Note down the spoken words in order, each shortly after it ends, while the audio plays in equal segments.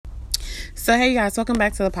So, hey, you guys, welcome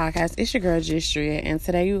back to the podcast. It's your girl, Gistria, and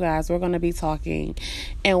today, you guys, we're going to be talking,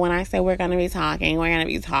 and when I say we're going to be talking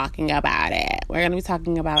about it. We're going to be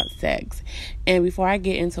talking about sex. And before I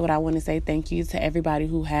get into it, I want to say thank you to everybody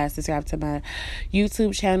who has subscribed to my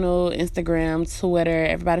YouTube channel, Instagram, Twitter,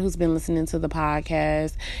 everybody who's been listening to the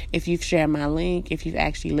podcast. If you've shared my link, if you've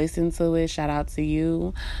actually listened to it, shout out to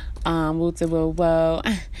you. Wow.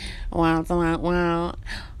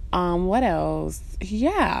 What else?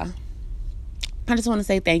 Yeah. I just want to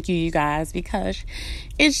say thank you, you guys, because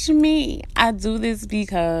it's me. I do this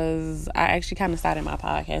because I actually kind of started my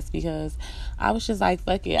podcast because I was just like,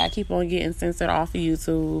 fuck it. I keep on getting censored off of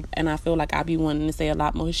YouTube, and I feel like I be wanting to say a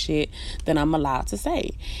lot more shit than I'm allowed to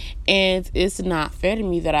say. And it's not fair to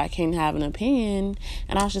me that I can't have an opinion.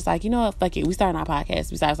 And I was just like, you know what, fuck it. We started our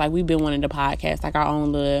podcast. Besides, like, we've been wanting to podcast, like our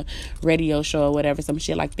own little radio show or whatever, some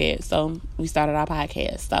shit like that. So we started our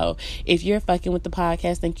podcast. So if you're fucking with the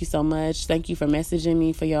podcast, thank you so much. Thank you for messaging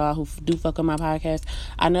me, for y'all who do fuck with my podcast.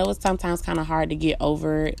 I know it's sometimes kind of hard to get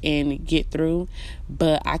over and get through,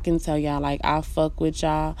 but I can tell y'all, like, I fuck with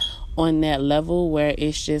y'all on that level where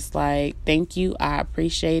it's just like, thank you, I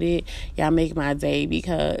appreciate it. Y'all make my day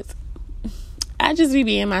because I just be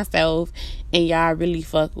being myself and y'all really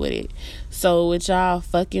fuck with it. So with y'all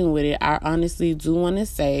fucking with it, I honestly do want to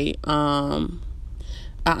say that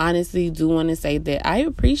I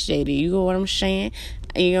appreciate it. You know what I'm saying?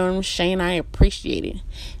 I appreciate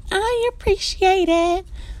it.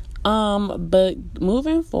 But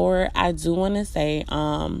moving forward, I do want to say,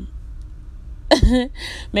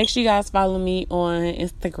 make sure you guys follow me on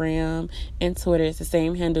Instagram and Twitter. It's the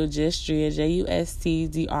same handle, Justria,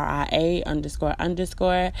 JUSTDRIA__.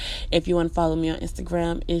 If you want to follow me on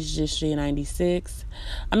Instagram, it's Justria96.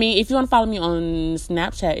 If you want to follow me on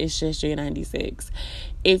Snapchat, it's Justria96.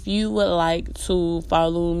 If you would like to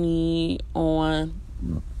follow me on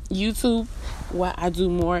YouTube, where I do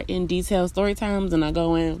more in detail story times and I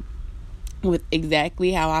go in with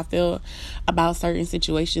exactly how I feel about certain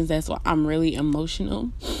situations. That's why I'm really emotional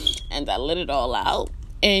and I let it all out.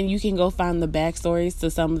 And you can go find the backstories to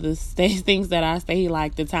some of the things that I say,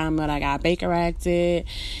 like the time that I got Baker acted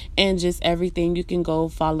and just everything. You can go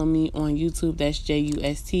follow me on YouTube. That's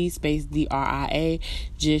JUST_DRIA,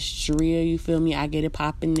 Justria. You feel me? I get it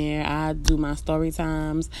popping there. I do my story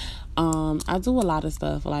times. I do a lot of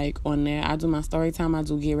stuff like on there. I do my story time. I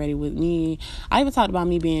do Get Ready With Me. I even talked about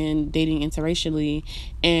me being dating interracially,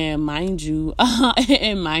 and mind you,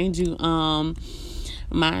 I'm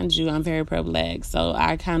very pro-black, so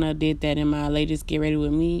I kind of did that in my latest Get Ready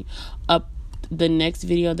With Me. The next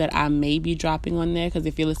video that I may be dropping on there, because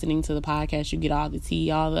if you're listening to the podcast, you get all the tea,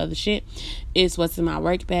 all the other shit, is what's in my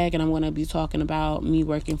work bag, and I'm going to be talking about me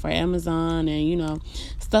working for Amazon and,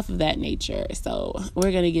 stuff of that nature. So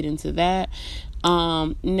we're going to get into that.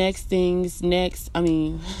 So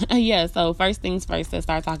first things first, let's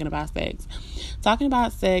start talking about sex. Talking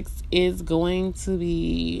about sex is going to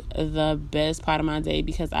be the best part of my day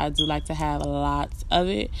because I do like to have lots of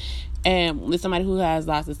it. And with somebody who has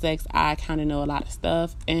lots of sex, I kind of know a lot of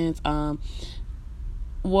stuff. And, I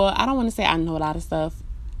don't want to say I know a lot of stuff.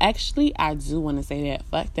 Actually, I do want to say that.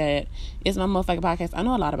 Fuck that. It's my motherfucking podcast. I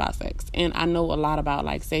know a lot about sex. And I know a lot about,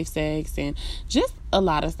 like, safe sex and just a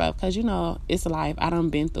lot of stuff. Because, it's life. I done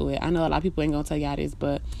been through it. I know a lot of people ain't going to tell y'all this,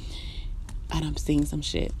 but I done seen some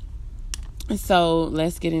shit. So,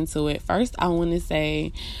 let's get into it. First, I want to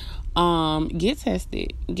say, get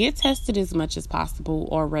tested as much as possible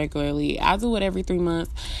or regularly. I do it every 3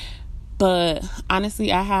 months, but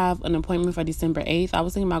honestly, I have an appointment for December 8th. I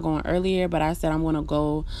was thinking about going earlier, but I said I'm going to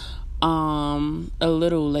go a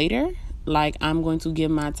little later. Like, I'm going to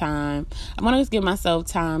give myself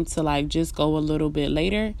time to, like, just go a little bit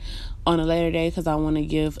later on a later day, because I want to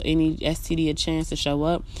give any STD a chance to show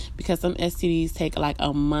up, because some STDs take like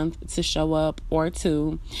a month to show up or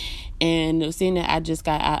two. And seeing that I just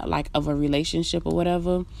got out like of a relationship or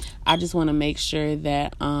whatever, I just want to make sure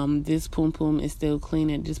that this poom poom is still clean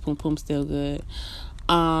and this poom poom still good.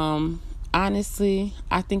 Honestly,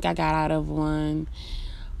 I think I got out of one.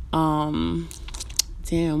 Damn,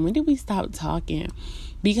 when did we stop talking?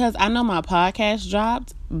 Because I know my podcast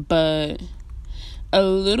dropped, but a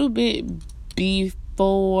little bit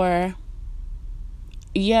before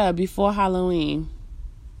Halloween.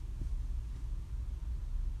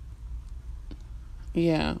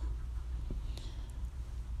 Yeah.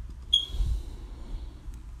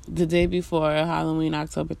 The day before Halloween,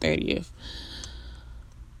 October 30th.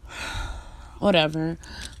 Whatever.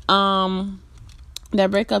 that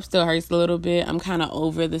breakup still hurts a little bit. I'm kind of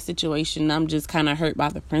over the situation. I'm just kind of hurt by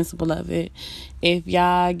the principle of it. If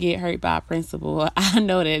y'all get hurt by a principle, I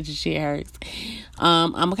know that shit hurts.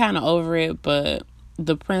 I'm kind of over it, but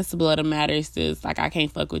the principle of the matter is just, like, I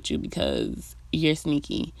can't fuck with you because you're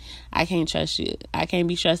sneaky. I can't trust you. I can't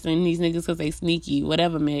be trusting these niggas because they sneaky,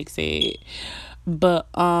 whatever Meg said. But,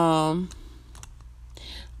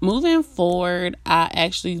 moving forward, I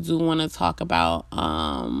actually do want to talk about,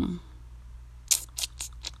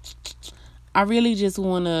 I really just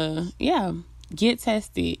want to, get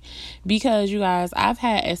tested, because you guys, I've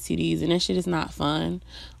had STDs and that shit is not fun.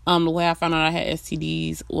 The way I found out I had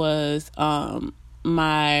STDs was,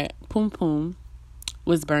 my poom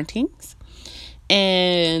was burntings,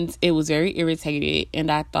 and it was very irritated,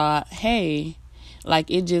 and I thought, hey,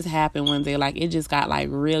 like, it just happened one day, like, it just got, like,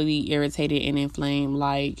 really irritated and inflamed,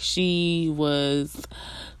 like, she was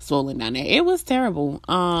swollen down there. It was terrible.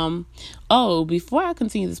 Before I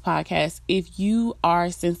continue this podcast, if you are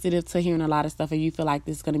sensitive to hearing a lot of stuff and you feel like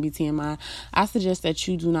this is going to be TMI, I suggest that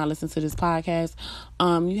you do not listen to this podcast.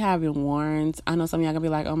 You have been warned. I know some of y'all gonna be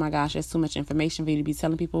like, oh my gosh, there's too much information for you to be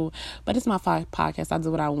telling people, but it's my podcast. I do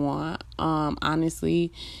what I want.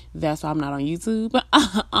 Honestly, that's why I'm not on YouTube.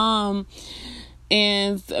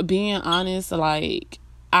 And being honest, like,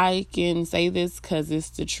 I can say this because it's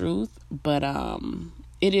the truth, but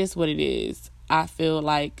it is what it is. I feel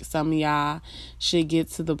like some of y'all should get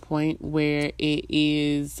to the point where it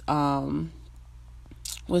is,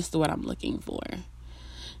 what's the word I'm looking for?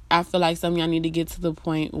 I feel like some of y'all need to get to the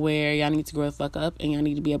point where y'all need to grow the fuck up, and y'all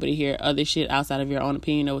need to be able to hear other shit outside of your own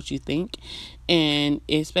opinion or what you think. And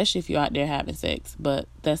especially if you're out there having sex, but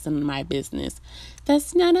that's none of my business.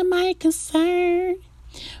 That's none of my concern.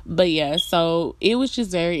 But yeah, so it was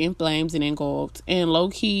just very inflamed and engulfed, and low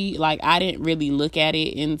key, like, I didn't really look at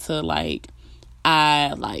it until, like,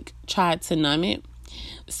 I, like, tried to numb it.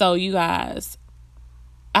 So you guys,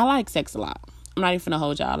 I like sex a lot. I'm not even gonna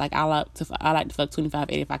hold y'all. Like, I like to fuck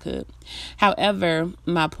 25-80 if I could. However,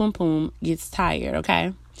 my poom gets tired.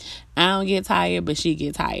 Okay, I don't get tired, but she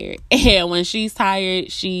get tired. And when she's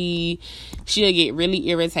tired, she'll get really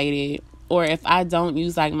irritated. Or if I don't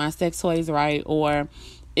use, like, my sex toys right, or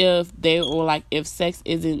if sex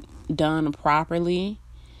isn't done properly,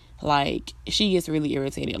 like, she gets really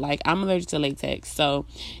irritated. Like, I'm allergic to latex, so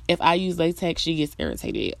if I use latex, she gets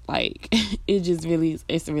irritated. Like, it's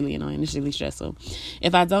really annoying. It's really stressful.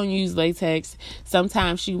 If I don't use latex,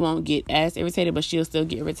 sometimes she won't get as irritated, but she'll still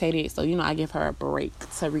get irritated. So, I give her a break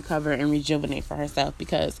to recover and rejuvenate for herself,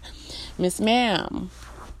 because, Miss Ma'am,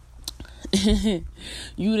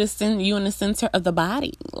 you in the center of the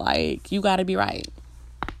body. Like, you gotta be right.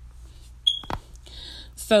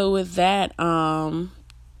 So with that,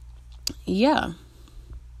 yeah.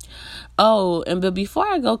 But before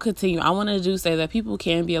I go continue, I want to say that people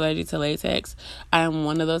can be allergic to latex. I am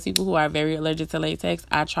one of those people who are very allergic to latex.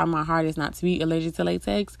 I try my hardest not to be allergic to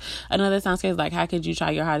latex. Another sounds crazy, like, how could you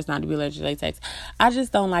try your hardest not to be allergic to latex? I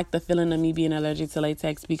just don't like the feeling of me being allergic to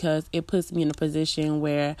latex, because it puts me in a position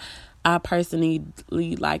where I personally,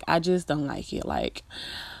 like, I just don't like it. Like,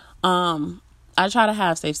 I try to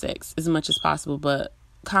have safe sex as much as possible, but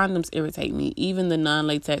condoms irritate me. Even the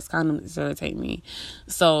non-latex condoms irritate me.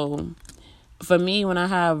 So for me, when I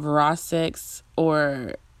have raw sex,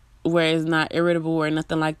 or where it's not irritable or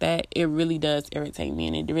nothing like that, it really does irritate me,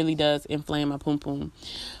 and it really does inflame my poom.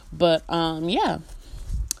 But yeah,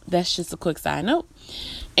 that's just a quick side note.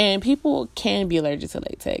 And people can be allergic to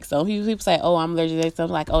latex. So people say, oh, I'm allergic to latex. I'm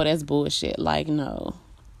like, oh, that's bullshit. Like, no,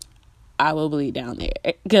 I will bleed down there,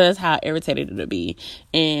 because that's how irritated it'll be.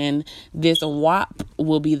 And this WAP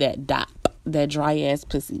will be that DOP, that dry ass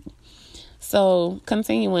pussy. So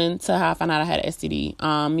continuing to how I found out I had an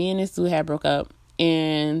STD. Me and this dude had broke up,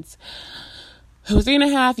 and it was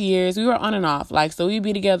 3.5 years. We were on and off. Like, so we'd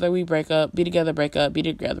be together, we break up, be together, break up, be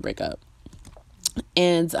together, break up.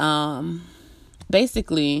 And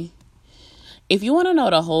basically, if you want to know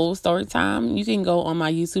the whole story time, you can go on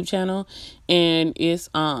my YouTube channel, and it's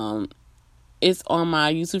on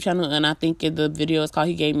my YouTube channel, and I think the video is called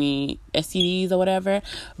He Gave Me STDs or whatever,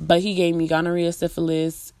 but he gave me gonorrhea,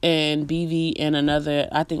 syphilis, and BV, and another,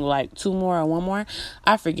 I think, like 2 more or 1 more,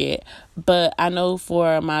 I forget. But I know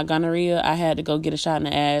for my gonorrhea, I had to go get a shot in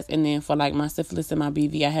the ass, and then for, like, my syphilis and my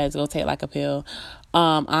BV, I had to go take, like, a pill.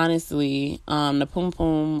 Honestly, the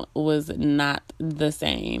poom was not the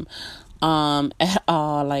same at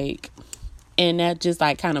all. Like, and that just,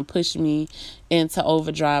 like, kind of pushed me into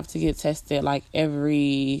overdrive to get tested, like,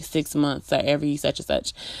 every 6 months or every such and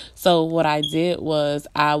such. So what I did was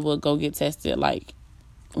I would go get tested, like,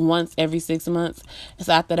 once every 6 months.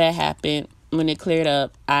 So after that happened, when it cleared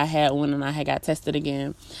up, I had one and I had got tested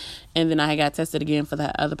again. And then I had got tested again for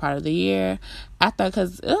the other part of the year. I thought,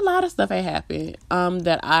 because a lot of stuff had happened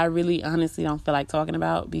that I really honestly don't feel like talking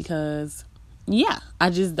about because, yeah, I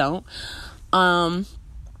just don't.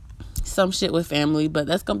 Some shit with family, but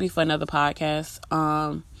that's going to be for another podcast.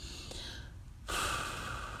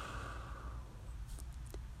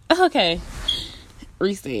 Okay.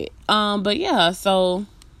 Reset. But yeah, so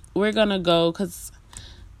we're going to go because...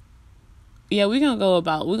 Yeah, we're going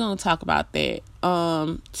to talk about that,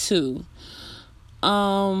 too.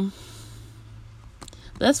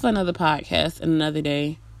 That's for another podcast and another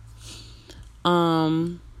day. Yeah,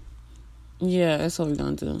 that's what we're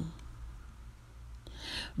going to do.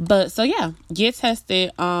 But, so yeah, get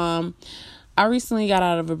tested. I recently got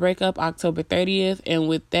out of a breakup October 30th, and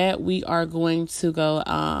with that, we are going to go,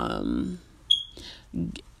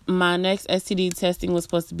 my next STD testing was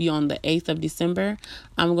supposed to be on the 8th of December.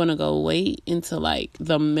 I'm going to go wait until like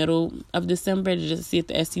the middle of December to just see if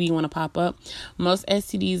the STD want to pop up. Most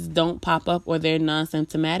STDs don't pop up or they're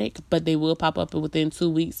non-symptomatic, but they will pop up within 2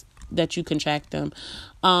 weeks that you contract them.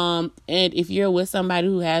 And if you're with somebody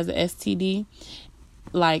who has a STD,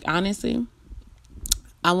 like honestly,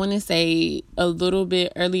 I want to say a little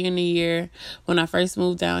bit early in the year when I first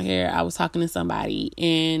moved down here, I was talking to somebody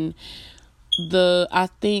and I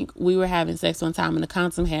think we were having sex one time and the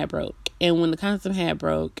condom had broke. And when the condom had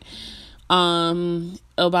broke,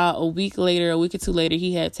 about a week or two later,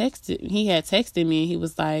 he had texted me and he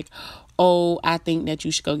was like, "Oh, I think that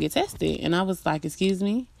you should go get tested." And I was like, "Excuse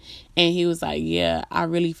me?" And he was like, "Yeah, I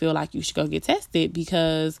really feel like you should go get tested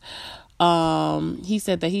because, he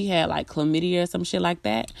said that he had like chlamydia or some shit like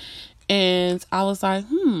that." And I was like,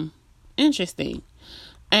 interesting.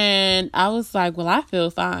 And I was like, well, I feel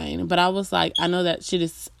fine. But I was like, I know that shit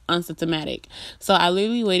is unsymptomatic. So I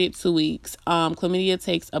literally waited 2 weeks. Chlamydia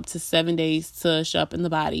takes up to 7 days to show up in the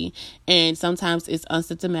body. And sometimes it's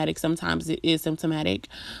unsymptomatic. Sometimes it is symptomatic.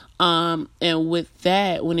 And with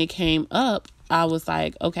that, when it came up, I was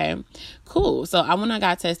like, okay, cool. So when I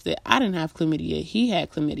got tested, I didn't have chlamydia. He had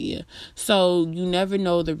chlamydia. So you never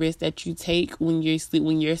know the risk that you take when you're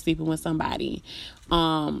sleeping with somebody.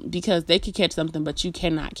 Because they could catch something, but you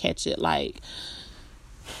cannot catch it. Like,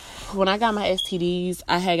 when I got my STDs,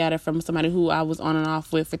 I had got it from somebody who I was on and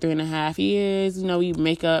off with for 3.5 years. You know, we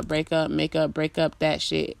make up, break up, that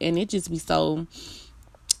shit. And it just be so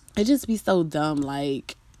dumb.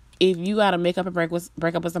 Like, if you gotta break up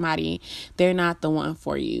with somebody, they're not the one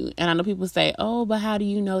for you. And I know people say, "Oh, but how do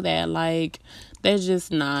you know that?" Like, they're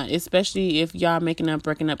just not. Especially if y'all breaking up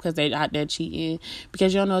because they out there cheating,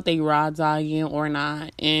 because you don't know if they raw dogging or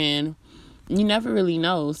not, and you never really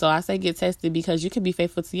know. So I say get tested because you could be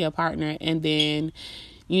faithful to your partner and then,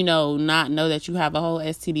 not know that you have a whole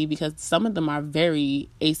STD, because some of them are very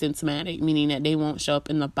asymptomatic, meaning that they won't show up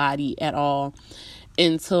in the body at all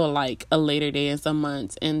until like a later day in some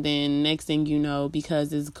months. And then next thing you know,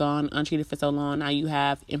 because it's gone untreated for so long, now you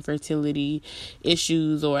have infertility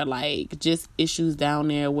issues or like just issues down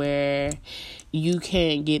there where you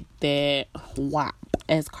can't get that WAP,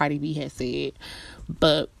 as Cardi B has said.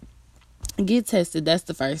 But get tested. That's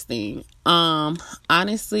the first thing.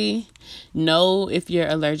 Honestly, know if you're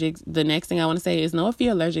allergic. The next thing I want to say is know if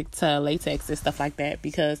you're allergic to latex and stuff like that,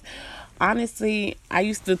 because honestly, I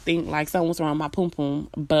used to think like something was wrong with my poom poom,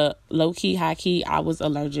 but low key, high key, I was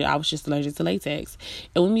allergic. I was just allergic to latex.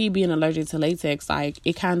 And with me being allergic to latex, like,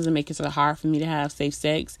 it kind of makes it so hard for me to have safe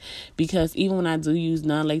sex, because even when I do use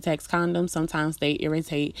non-latex condoms, sometimes they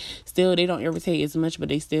irritate. Still, they don't irritate as much, but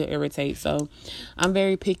they still irritate. So I'm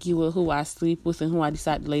very picky with who I sleep with and who I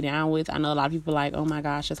decide to lay down with. I know a lot of people are like, oh my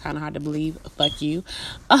gosh, that's kind of hard to believe. Fuck you.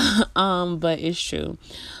 But it's true.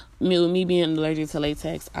 Me being allergic to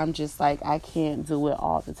latex, I'm just like, I can't do it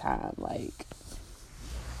all the time. Like,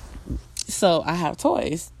 so I have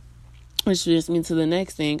toys, which brings me to the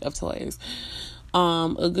next thing of toys.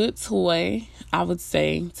 A good toy I would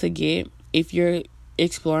say to get if you're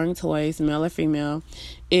exploring toys, male or female,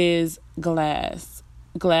 is glass.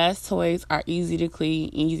 Glass toys are easy to clean,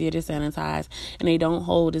 easier to sanitize, and they don't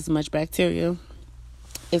hold as much bacteria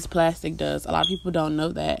as plastic does. A lot of people don't know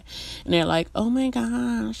that, and they're like, oh my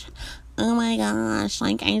gosh,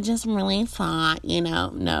 like, I just really thought,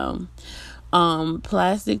 no.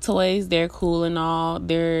 Plastic toys, they're cool and all.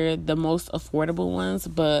 They're the most affordable ones,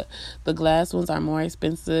 but the glass ones are more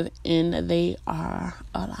expensive, and they are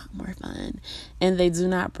a lot more fun, and they do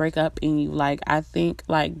not break up in you. Like, I think,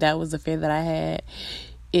 like, that was the fear that I had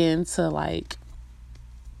into, like,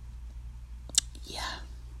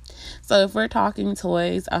 So if we're talking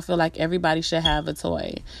toys, I feel like everybody should have a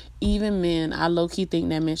toy. Even men, I low-key think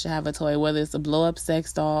that men should have a toy, whether it's a blow-up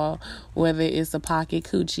sex doll, whether it's a pocket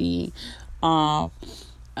coochie. I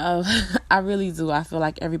really do. I feel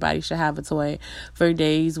like everybody should have a toy for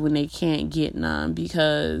days when they can't get none,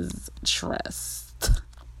 because trust,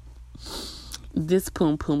 this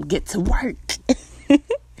poom poom get to work.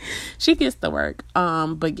 She gets to work.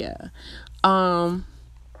 But yeah.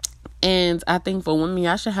 And I think for women,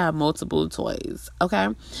 y'all should have multiple toys, okay?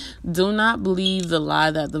 Do not believe the lie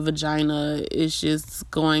that the vagina is just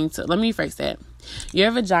going to... Let me rephrase that. Your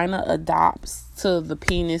vagina adopts to the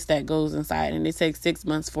penis that goes inside, and it takes 6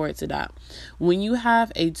 months for it to adopt. When you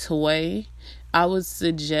have a toy, I would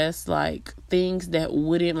suggest, like, things that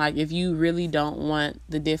wouldn't... Like, if you really don't want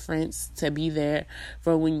the difference to be there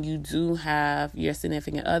for when you do have your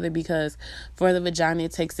significant other, because for the vagina,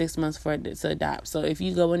 it takes 6 months for it to adopt. So if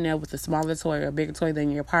you go in there with a smaller toy or a bigger toy than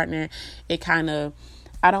your partner, it kind of...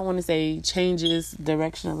 I don't want to say changes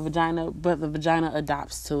direction of the vagina, but the vagina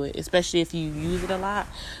adopts to it, especially if you use it a lot.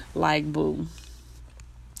 Like, boom,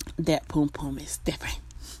 that poom poom is different.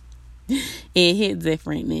 It hits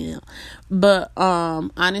different now. But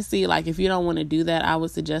honestly, like, if you don't want to do that, I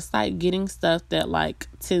would suggest like getting stuff that like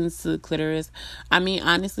tends to the clitoris. I mean,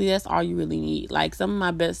 honestly, that's all you really need. Like, some of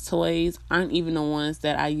my best toys aren't even the ones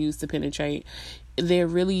that I use to penetrate. They're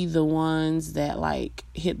really the ones that like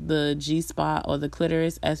hit the G-spot or the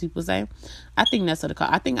clitoris, as people say. I think that's what they call.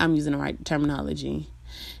 I think I'm using the right terminology.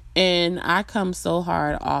 And I come so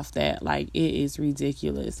hard off that, like, it is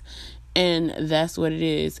ridiculous. And that's what it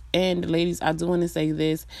is. And ladies, I do want to say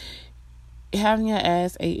this. Having your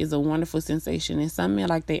ass ate is a wonderful sensation. And some men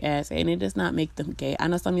like their ass ate, and it does not make them gay. I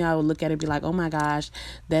know some of y'all will look at it and be like, oh my gosh,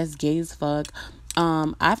 that's gay as fuck.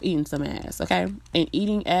 I've eaten some ass, okay? And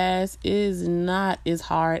eating ass is not as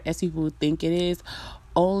hard as people think it is.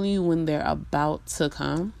 Only when they're about to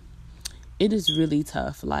come. It is really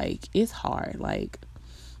tough. Like, it's hard. Like,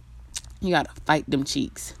 you gotta fight them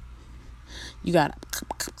cheeks. You gotta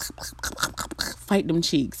fight them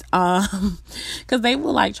cheeks. Cause they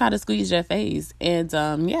will like try to squeeze your face. And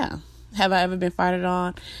yeah. Have I ever been farted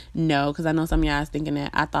on? No, because I know some of y'all is thinking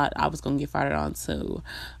that. I thought I was gonna get farted on too.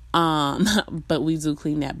 But we do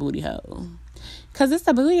clean that booty hole. Cause it's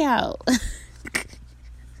a booty hole.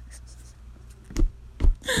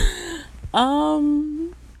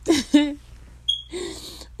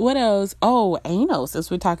 What else? Oh, anal,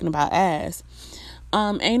 since we're talking about ass.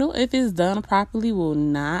 Anal, if it's done properly, will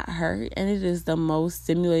not hurt, and it is the most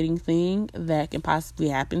stimulating thing that can possibly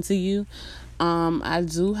happen to you. I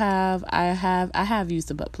have used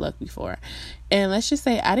a butt plug before, and let's just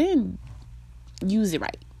say I didn't use it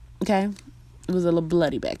right. Okay, it was a little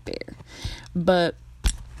bloody back there, but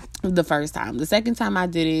the first time, the second time I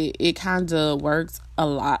did it, it kind of worked a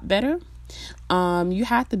lot better. You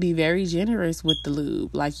have to be very generous with the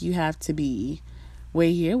lube. Like, you have to be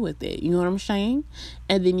way here with it. You know what I'm saying?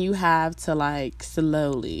 And then you have to like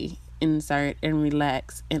slowly insert and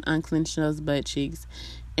relax and unclench those butt cheeks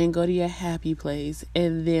and go to your happy place.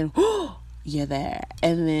 And then you're there.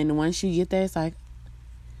 And then once you get there, it's like,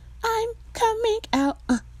 I'm coming out.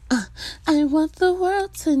 I want the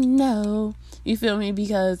world to know. You feel me?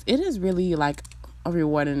 Because it is really like a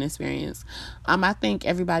rewarding experience. I think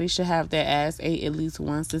everybody should have their ass ate at least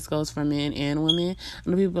once. This goes for men and women.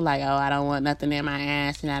 And people are like, oh, I don't want nothing in my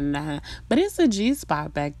ass. But it's a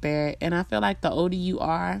G-spot back there. And I feel like the older you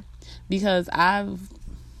are, because I've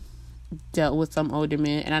dealt with some older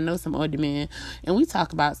men, and I know some older men, and we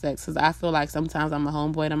talk about sex, because I feel like sometimes I'm a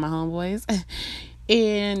homeboy to my homeboys.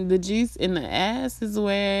 And the G's in the ass is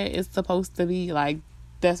where it's supposed to be. Like,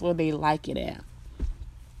 that's where they like it at.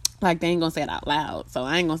 Like, they ain't gonna say it out loud, so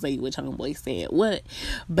I ain't gonna say which homeboy said what.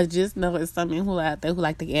 But just know it's some men who out there who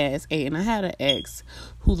like the ass ate. And I had an ex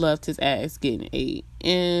who loved his ass getting ate.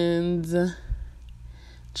 And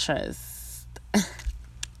trust,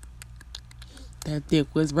 that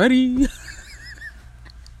dick was ready.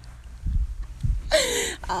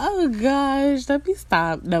 Oh gosh, let me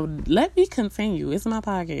stop. No, let me continue. It's my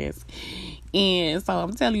podcast. And so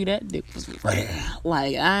I'm telling you, that dick was ready.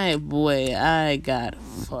 Like, I got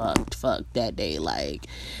fucked that day. Like,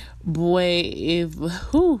 boy,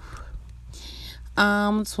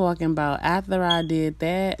 I'm talking about after I did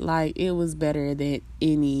that, like, it was better than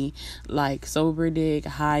any, like, sober dick,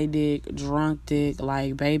 high dick, drunk dick.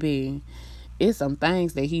 Like, baby, it's some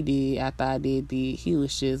things that he did after I did the, he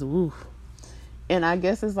was just, woo. And I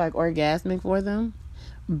guess it's, like, orgasmic for them.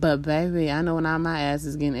 But, baby, I know when my ass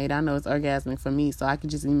is getting ate, I know it's orgasmic for me. So I can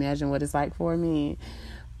just imagine what it's like for me.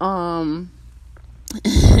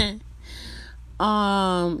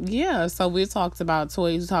 Yeah, so we talked about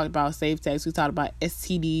toys, we talked about safe sex, we talked about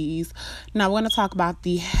STDs. Now we're gonna talk about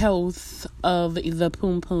the health of the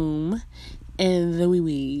poom poom and the wee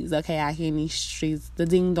wees. Okay, out here in these streets, the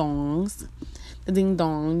ding dongs. The ding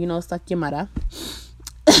dong, suck your mother.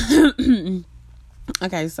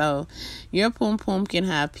 Okay, so your poom poom can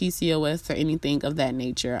have PCOS or anything of that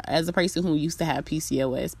nature. As a person who used to have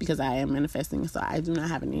PCOS, because I am manifesting, so I do not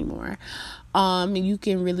have it anymore. You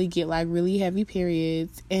can really get like really heavy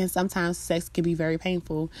periods, and sometimes sex can be very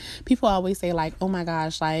painful. People always say like, "Oh my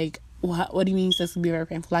gosh, like what do you mean sex can be very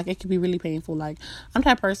painful?" Like it can be really painful. Like I'm the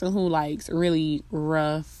type of person who likes really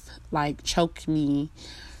rough, like choke me,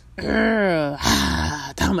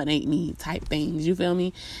 dominate me type things, you feel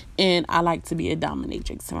me? And I like to be a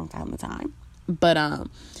dominatrix from time to time. But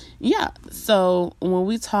yeah, so when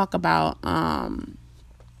we talk about when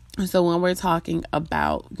we're talking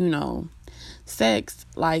about sex,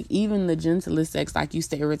 like even the gentlest sex like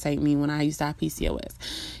used to irritate me when I used to have PCOS.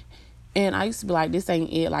 And I used to be like, this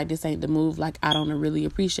ain't it. Like, this ain't the move. Like, I don't really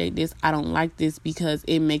appreciate this. I don't like this because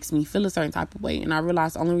it makes me feel a certain type of way. And I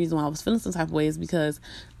realized the only reason why I was feeling some type of way is because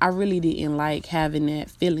I really didn't like having that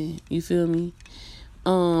feeling. You feel me?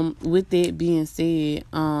 With that being said,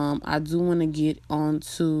 I do want to get on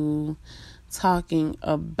to talking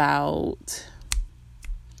about,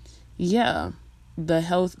 the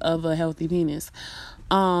health of a healthy penis.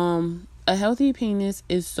 A healthy penis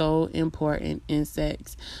is so important in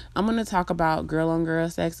sex. I'm going to talk about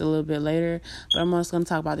girl-on-girl sex a little bit later, but I'm also going to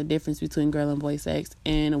talk about the difference between girl and boy sex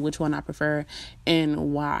and which one I prefer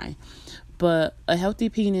and why. But a healthy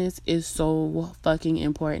penis is so fucking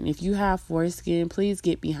important. If you have foreskin, please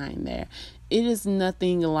get behind there. It is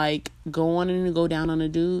nothing like going and go down on a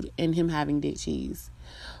dude and him having dick cheese.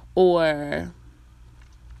 Or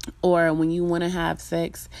when you want to have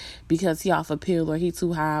sex because he off a pill or he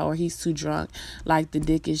too high or he's too drunk, like the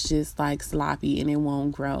dick is just like sloppy and it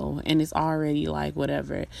won't grow and it's already like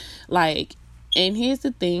whatever. Like, and here's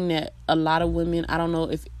the thing that a lot of women, I don't know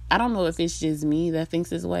if it's just me that thinks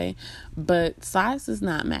this way, but size does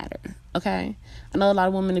not matter. Okay, I know a lot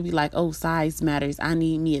of women to be like, oh, size matters. I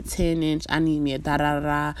need me a 10-inch. I need me a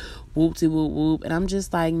da whoop de whoop whoop, and I'm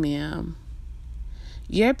just like, ma'am.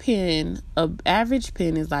 Your pen, an average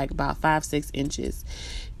pen is like about 5-6 inches.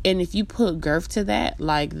 And if you put girth to that,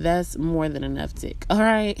 like that's more than enough dick. All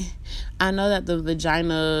right. I know that the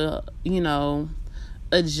vagina,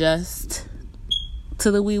 adjust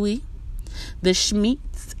to the wee wee, the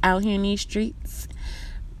schmeats out here in these streets.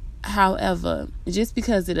 However, just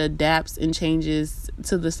because it adapts and changes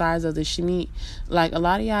to the size of the schmeat, like a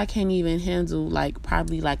lot of y'all can't even handle like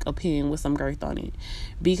probably like a pen with some girth on it,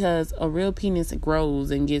 because a real penis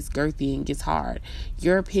grows and gets girthy and gets hard.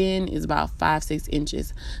 Your pen is about 5-6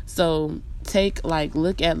 inches. So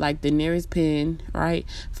look at like the nearest pen, right?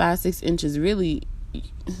 5-6 inches. Really,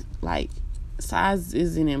 like size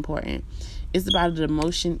isn't important. It's about the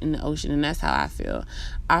motion in the ocean, and that's how I feel.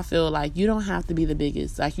 I feel like you don't have to be the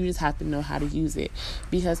biggest. Like, you just have to know how to use it.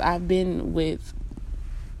 Because I've been with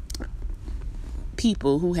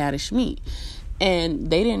people who had a schmeat, and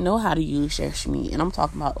they didn't know how to use their schmeat. And I'm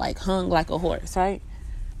talking about, like, hung like a horse, right?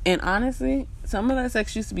 And honestly, some of that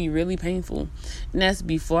sex used to be really painful. And that's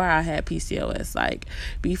before I had PCOS. Like,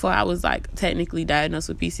 before I was, like, technically diagnosed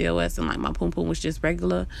with PCOS and, like, my pum-pum was just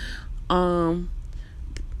regular.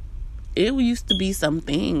 It used to be some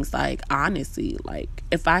things, like, honestly, like,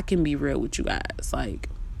 if I can be real with you guys, like,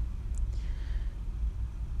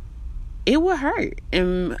 it would hurt.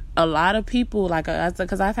 And a lot of people, like,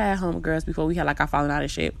 because I've had homegirls before, we had, like, our falling out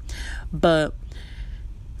of shit, but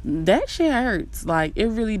that shit hurts. Like, it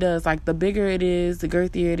really does. Like, the bigger it is, the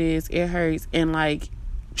girthier it is, it hurts. And, like,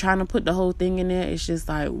 trying to put the whole thing in there, it's just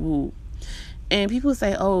like, woo. And people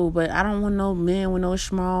say, oh, but I don't want no man with no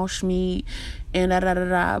small schmeat and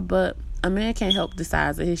da-da-da-da. But a man can't help the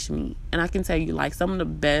size of his schmeat. And I can tell you, like, some of the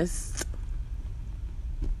best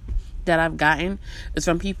that I've gotten is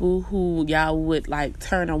from people who y'all would, like,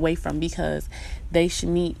 turn away from because they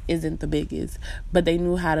schmeat isn't the biggest. But they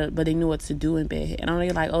knew what to do in bed. And I'm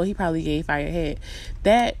like, oh, he probably gave fire head.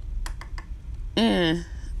 That, I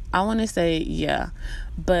want to say, yeah.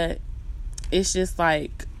 But it's just,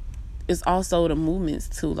 like, it's also the movements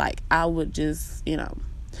too. Like, I would just,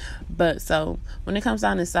 But so when it comes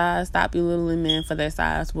down to size, stop belittling men for their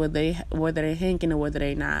size, whether they're hanking or whether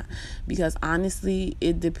they're not. Because honestly,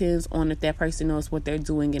 it depends on if that person knows what they're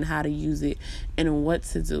doing and how to use it and what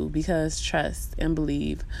to do. Because trust and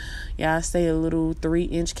believe. Y'all say a little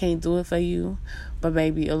 3-inch can't do it for you, but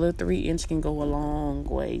baby, a little 3-inch can go a long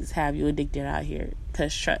ways. Have you addicted out here?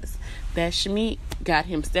 Because trust, that schmeat got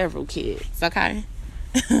him several kids. Okay.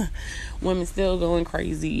 Women still going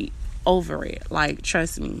crazy over it. Like,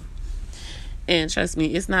 trust me. And trust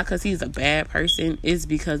me, it's not because he's a bad person. It's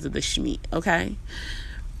because of the schmeat, okay?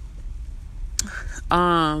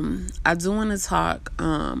 I do want to talk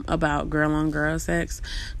about girl on girl sex,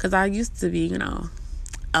 because I used to be,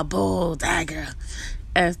 a bull dagger,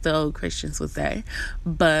 as the old Christians would say.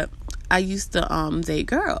 But I used to date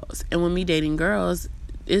girls, and when me dating girls,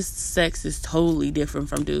 its sex is totally different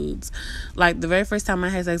from dudes. Like, the very first time I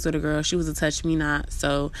had sex with a girl, she was a touch me not,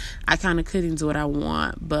 so I kind of couldn't do what I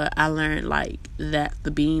want. But I learned like that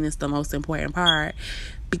the being is the most important part,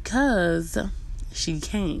 because she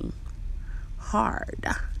came hard.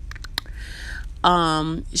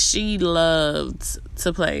 She loved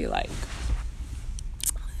to play like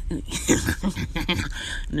in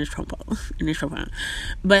this trombone.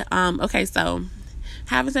 But okay, so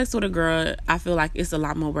having sex with a girl, I feel like it's a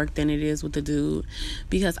lot more work than it is with a dude,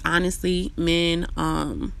 because honestly, men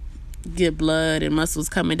get blood and muscles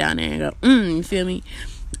coming down there and go, you feel me?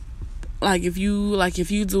 Like if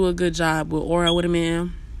you do a good job with oral with a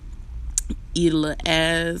man, eat a little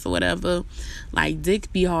ass or whatever, like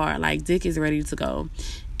dick be hard, like dick is ready to go,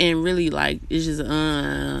 and really like it's just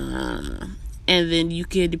and then you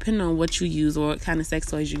could, depending on what you use or what kind of sex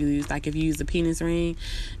toys you use, like if you use a penis ring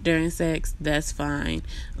during sex, that's fine.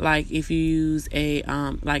 Like if you use a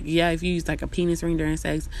if you use like a penis ring during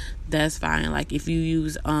sex, that's fine. Like if you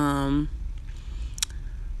use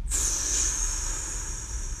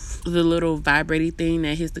the little vibrating thing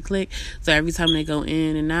that hits the click, so every time they go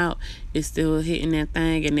in and out, it's still hitting that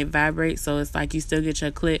thing and it vibrates, so it's like you still get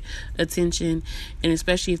your clit attention. And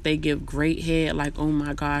especially if they give great head, like, oh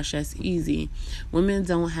my gosh, that's easy. Women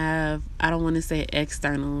don't have, I don't want to say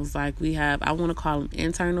externals, like we have, I want to call them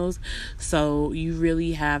internals. So you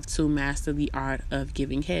really have to master the art of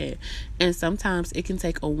giving head, and sometimes it can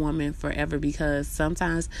take a woman forever, because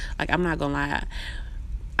sometimes, like, I'm not gonna lie,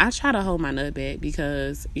 I try to hold my nut back,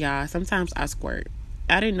 because y'all, sometimes I squirt.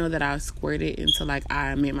 I didn't know that I squirted until like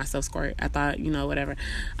I made myself squirt. I thought, whatever.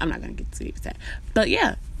 I'm not gonna get to that. But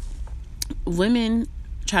yeah, women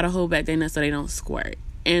try to hold back their nuts so they don't squirt.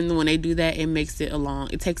 And when they do that,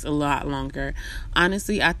 it takes a lot longer.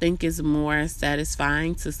 Honestly, I think it's more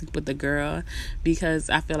satisfying to sleep with the girl, because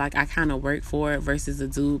I feel like I kind of work for it versus a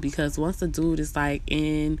dude. Because once the dude is like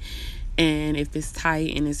in, and if it's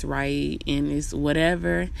tight and it's right and it's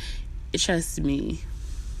whatever, trust me,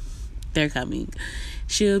 they're coming.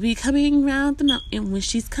 She'll be coming round the mountain when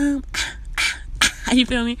she's come. You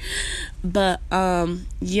feel me? But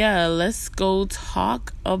yeah, let's go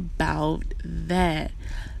talk about that.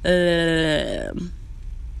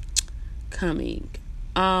 Coming.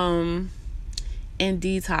 And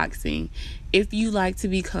detoxing. If you like to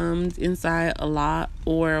be cummed inside a lot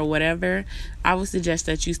or whatever, I would suggest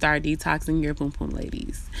that you start detoxing your pum pum,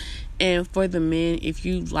 ladies. And for the men, if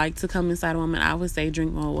you like to come inside a woman, I would say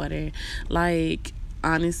drink more water. Like,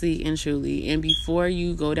 honestly and truly. And before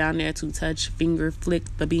you go down there to touch, finger flick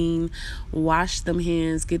the bean, wash them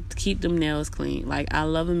hands, keep them nails clean. Like, I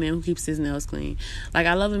love a man who keeps his nails clean. Like,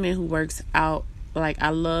 I love a man who works out. Like, I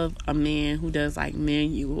love a man who does like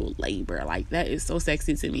manual labor. Like, that is so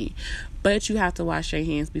sexy to me. But you have to wash your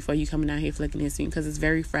hands before you come down here flicking this thing, because it's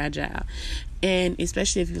very fragile. And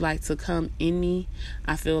especially if you like to come in me,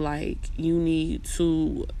 I feel like you need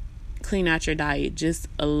to clean out your diet just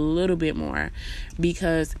a little bit more,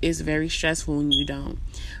 because it's very stressful when you don't.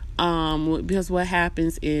 Because what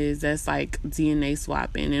happens is that's like DNA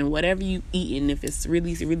swapping, and whatever you eating, if it's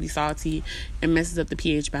really, really salty, it messes up the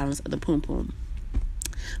pH balance of the pum pum.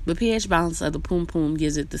 The pH balance of the pum pum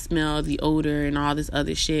gives it the smell, the odor, and all this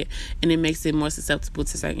other shit, and it makes it more susceptible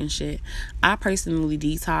to certain shit. I personally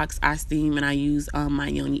detox, I steam, and I use my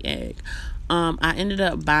yoni egg. I ended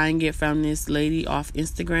up buying it from this lady off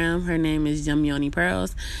Instagram. Her name is Yum Yoni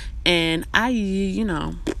Pearls, and I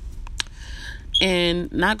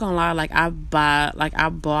and not gonna lie, I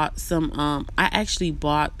bought some I actually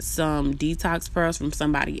bought some detox pearls from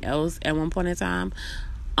somebody else at one point in time.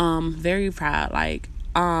 Very proud. I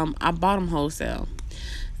bought them wholesale.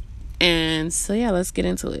 And so yeah, let's get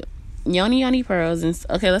into it. Yoni Pearls.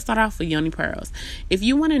 Okay, let's start off with Yoni Pearls. If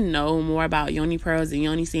you want to know more about Yoni Pearls and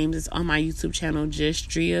Yoni Steams, it's on my YouTube channel,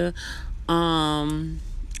 Justria.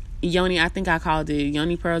 Yoni, I think I called it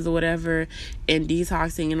Yoni Pearls or whatever, and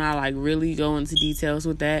detoxing, and I really go into details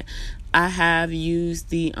with that. I have used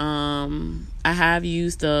the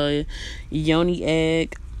Yoni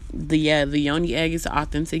egg. The Yoni egg is the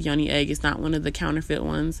authentic Yoni egg. It's not one of the counterfeit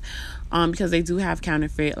ones, because they do have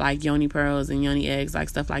counterfeit like Yoni Pearls and Yoni eggs, like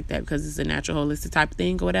stuff like that, because it's a natural holistic type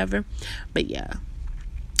thing or whatever. But yeah,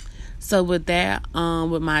 So with that,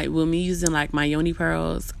 with me using like my yoni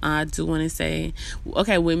pearls, I do want to say,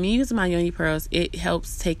 okay, with me using my yoni pearls, it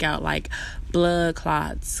helps take out like blood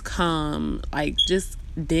clots, like just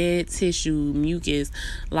dead tissue, mucus.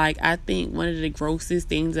 Like, I think one of the grossest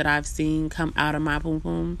things that I've seen come out of my poom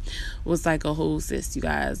poom was like a whole cyst, you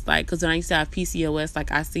guys. Like, because when I used to have PCOS,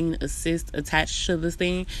 like I seen a cyst attached to this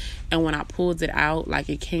thing, and when I pulled it out, like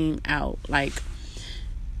it came out. Like,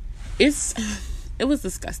 it was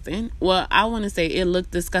disgusting. Well, I want to say it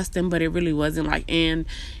looked disgusting, but it really wasn't. Like, and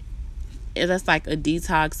that's like a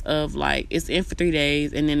detox of like, it's in for 3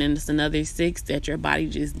 days, and then it's another 6 that your body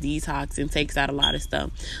just detox and takes out a lot of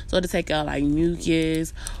stuff. So to take out like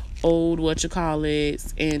mucus, old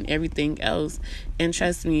and everything else. And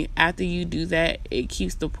trust me, after you do that, it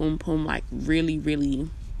keeps the poom poom like really, really,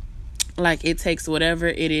 like it takes whatever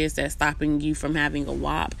it is that's stopping you from having a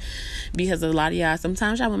WAP. Because a lot of y'all,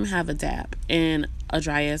 sometimes y'all women have a DAP and a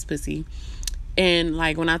dry ass pussy. And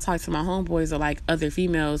like when I talk to my homeboys or like other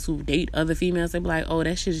females who date other females, they be like, oh,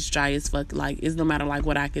 that shit is dry as fuck. Like, it's no matter like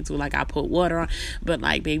what I could do. Like, I put water on, but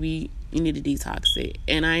like, baby, you need to detox it.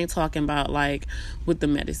 And I ain't talking about like with the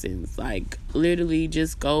medicines. Like, literally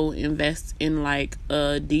just go invest in like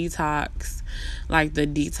a detox, like the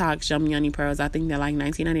detox Yummy Pearls. I think they're like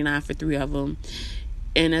 $19.99 for 3 of them.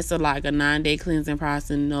 And it's like a 9-day cleansing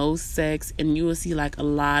process, no sex, and you will see like a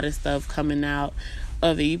lot of stuff coming out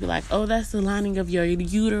of it. You be like, oh, that's the lining of your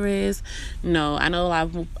uterus. No, I know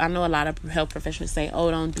a lot of health professionals say,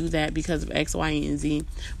 oh, don't do that because of X, Y, and Z.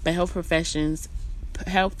 But health professionalists,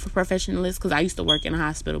 because I used to work in a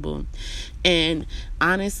hospital, and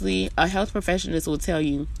honestly, a health professionalist will tell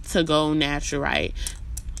you to go natural, right?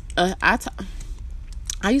 I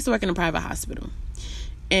used to work in a private hospital,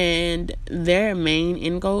 and their main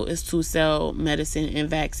end goal is to sell medicine and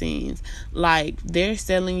vaccines. Like, they're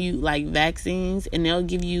selling you like vaccines, and they'll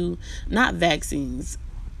give you, not vaccines,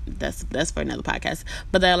 that's for another podcast,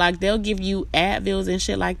 but they'll give you Advils and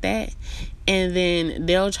shit like that, and then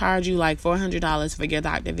they'll charge you like $400 for your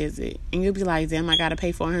doctor visit, and you'll be like, damn, I gotta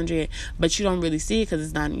pay $400, but you don't really see it because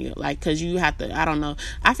it's not in your, like, because you have to, I don't know,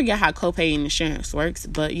 I forget how copay and insurance works,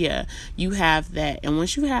 but yeah, you have that. And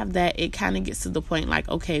once you have that, it kind of gets to the point like,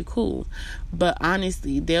 okay, cool. But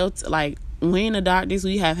honestly, they'll like, we in the doctors,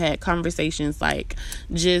 we have had conversations like,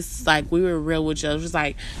 just like, we were real with each other. It was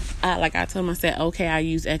like I told them, I said, okay, I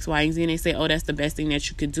use X, Y, and Z, and they say, oh, that's the best thing that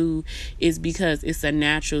you could do, is because it's a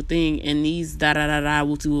natural thing, and these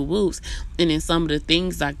whoops. And then some of the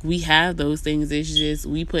things, like, we have those things, it's just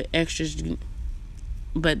we put extras.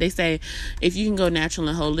 But they say if you can go natural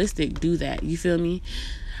and holistic, do that. You feel me?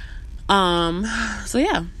 So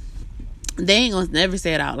yeah, they ain't gonna never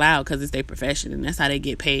say it out loud because it's their profession and that's how they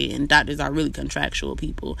get paid. And doctors are really contractual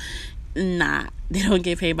people. Nah, they don't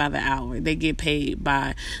get paid by the hour. They get paid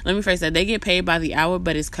by, let me phrase that, they get paid by the hour,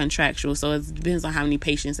 but it's contractual. So it depends on how many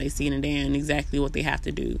patients they see in a day and exactly what they have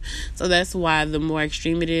to do. So that's why the more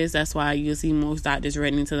extreme it is, that's why you'll see most doctors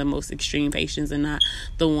running into the most extreme patients and not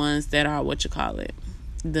the ones that are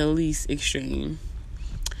the least extreme.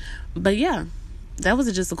 But yeah, that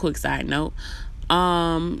was just a quick side note.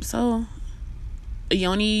 So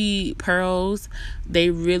yoni pearls, they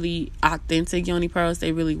really authentic yoni pearls,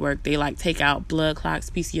 they really work. They like take out blood clots,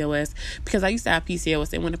 PCOS, because I used to have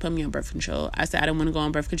PCOS. They wanted to put me on birth control. I said I didn't want to go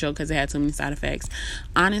on birth control because it had too many side effects.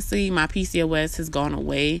 Honestly, my PCOS has gone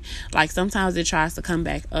away. Like, sometimes it tries to come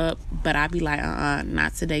back up, but I be like,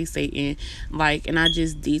 not today, Satan. Like, and I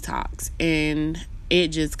just detox and it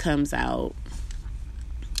just comes out,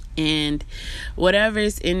 and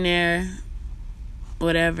whatever's in there,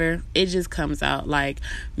 it just comes out. Like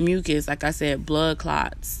mucus, like I said, blood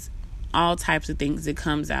clots, all types of things, it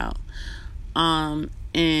comes out.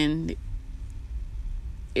 And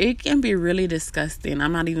it can be really disgusting.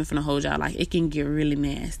 I'm not even finna hold y'all. Like, it can get really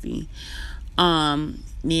nasty.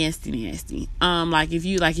 Nasty. Like if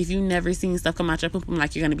you never seen stuff come out your poop,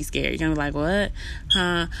 like, you're gonna be scared. You're gonna be like, what?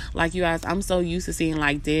 Huh? Like, you guys, I'm so used to seeing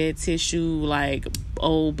like dead tissue, like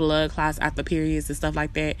old blood clots after periods and stuff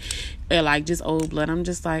like that, or like just old blood. I'm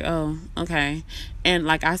just like, oh, okay. And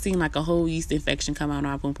like, I seen like a whole yeast infection come out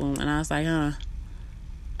on my poom poom, and I was like,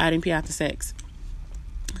 I didn't pee after sex.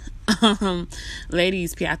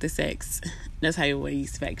 Ladies, pee after sex. That's how you avoid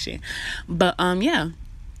yeast infection. But yeah.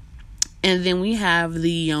 And then we have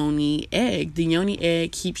the yoni egg. The yoni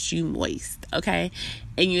egg keeps you moist, okay?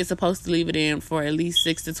 And you're supposed to leave it in for at least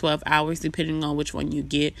 6 to 12 hours, depending on which one you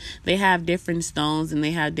get. They have different stones and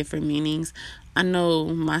they have different meanings. I know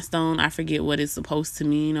my stone, I forget what it's supposed to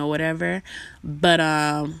mean or whatever. But,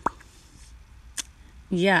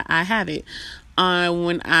 yeah, I have it.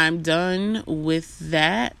 When I'm done with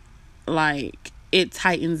that, like, it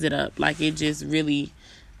tightens it up. Like, it just really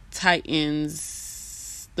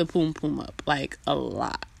tightens the poom poom up, like, a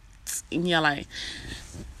lot. And yeah, like,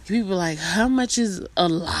 people like, how much is a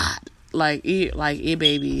lot? Like it,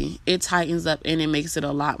 baby, it tightens up and it makes it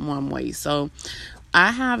a lot more moist. So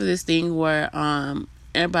I have this thing where I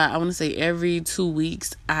want to say every 2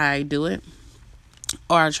 weeks I do it,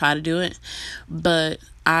 or I try to do it, but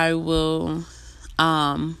I will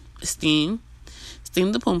steam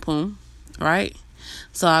the poom poom, right?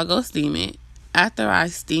 So I'll go steam it. After I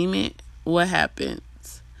steam it, what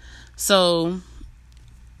happens? So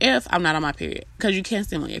if I'm not on my period, because you can't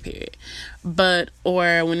steam on your period,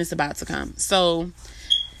 or when it's about to come. So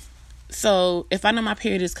if I know my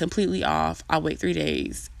period is completely off, I'll wait 3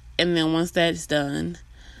 days. And then once that's done,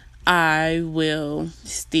 I will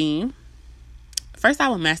steam. First, I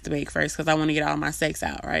will masturbate first, because I want to get all my sex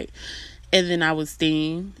out, right? And then I would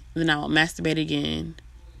steam. Then I would masturbate again.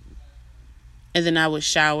 And then I would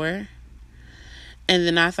shower. And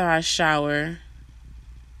then after I shower,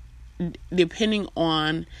 depending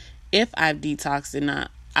on if I've detoxed or not,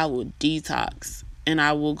 I will detox. And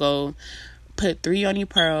I will go put 3 yoni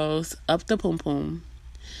pearls up the poom poom.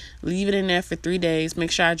 Leave it in there for 3 days.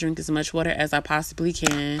 Make sure I drink as much water as I possibly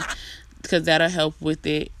can, because that'll help with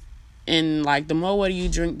it. And like, the more water you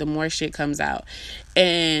drink, the more shit comes out.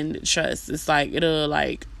 And trust, it's like, it'll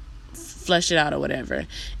like flush it out or whatever.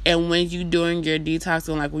 And when you doing your detox,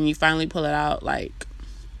 and like when you finally pull it out, like,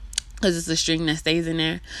 because it's a string that stays in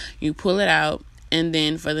there, you pull it out. And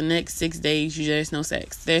then for the next 6 days, there's no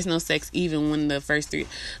sex. There's no sex even when the first 3...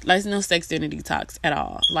 Like, there's no sex during the detox at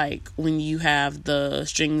all. Like, when you have the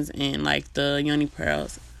strings and, like, the yoni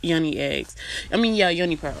pearls, yoni eggs.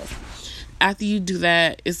 Yoni pearls. After you do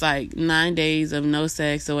that, it's like 9 days of no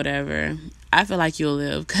sex or whatever. I feel like you'll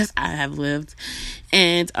live, because I have lived.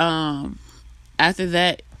 And after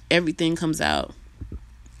that, everything comes out.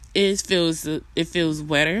 It feels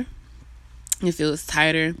wetter. It feels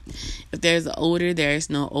tighter. If there's an odor,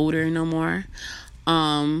 there's no odor no more.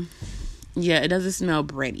 It doesn't smell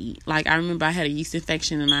bready. Like, I remember I had a yeast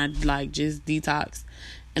infection and I like just detoxed,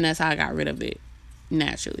 and that's how I got rid of it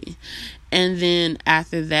naturally. And then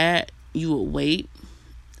after that, you would wait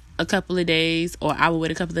a couple of days, or I would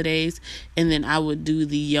wait a couple of days, and then I would do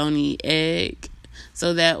the yoni egg.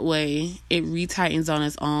 So that way it retightens on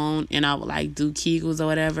its own, and I would like do Kegels or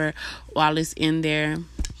whatever while it's in there.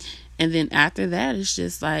 And then after that, it's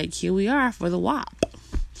just like, here we are for the WAP.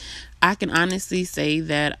 I can honestly say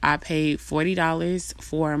that I paid $40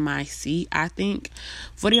 for my seat, I think.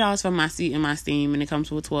 $40 for my seat and my steam, and it comes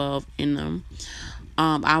with 12 in them.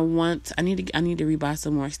 I need to rebuy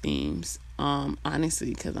some more steams,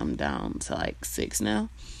 honestly, because I'm down to like 6 now.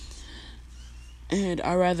 And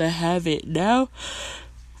I'd rather have it now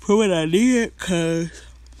for what I need, because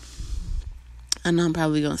I know I'm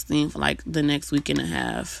probably going to steam for like the next week and a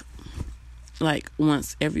half. Like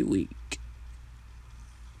once every week,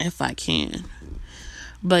 if I can.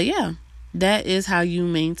 But yeah, that is how you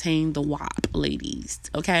maintain the WAP, ladies.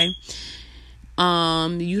 Okay.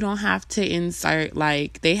 You don't have to insert,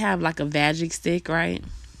 like, they have like a Vagic stick, right?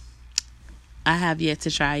 I have yet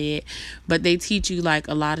to try it, but they teach you like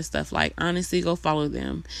a lot of stuff. Like, honestly, go follow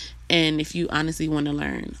them. And if you honestly want to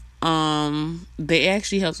learn, they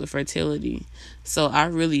actually helps with fertility. So I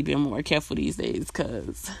really been more careful these days,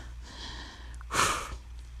 because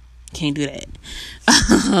can't do that.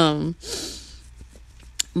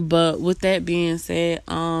 But with that being said,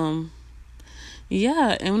 and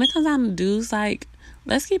when it comes down to dudes, like,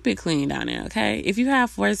 let's keep it clean down there, okay? If you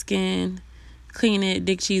have foreskin, clean it.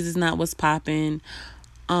 Dick cheese is not what's popping.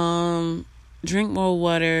 Drink more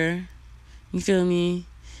water. You feel me?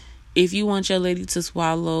 If you want your lady to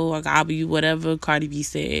swallow or gobble you, whatever Cardi B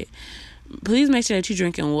said, please make sure that you're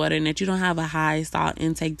drinking water and that you don't have a high salt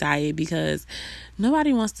intake diet, because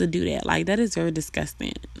nobody wants to do that. Like, that is very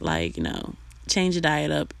disgusting. Like, change your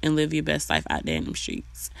diet up and live your best life out there in them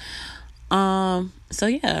streets. So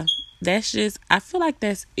yeah, that's just, I feel like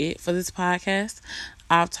that's it for this podcast.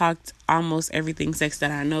 I've talked almost everything sex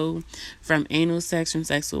that I know, from anal sex, from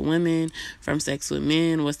sex with women, from sex with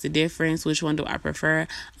men. What's the difference? Which one do I prefer?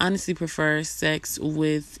 Honestly, prefer sex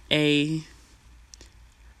with a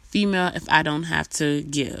female if I don't have to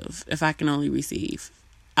give, if I can only receive.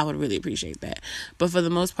 I would really appreciate that. But for the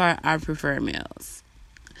most part, I prefer males.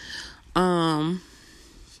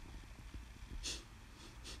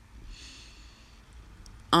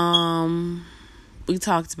 We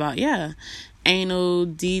talked about, anal,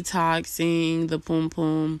 detoxing, the poom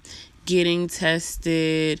poom, getting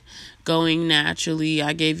tested, going naturally.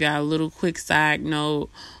 I gave y'all a little quick side note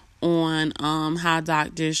on how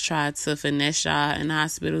doctors try to finesse y'all in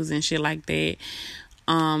hospitals and shit like that.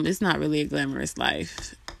 It's not really a glamorous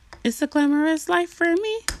life. It's a glamorous life for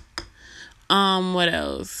me. What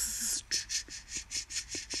else?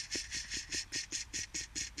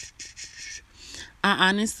 I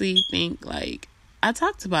honestly think, like, I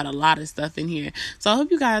talked about a lot of stuff in here. So I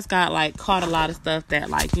hope you guys got, like, caught a lot of stuff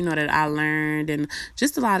that, like, you know, that I learned, and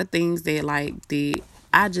just a lot of things that, like,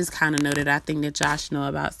 I just kind of know that I think that y'all should know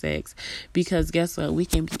about sex. Because guess what? We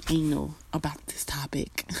can be anal about this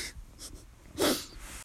topic.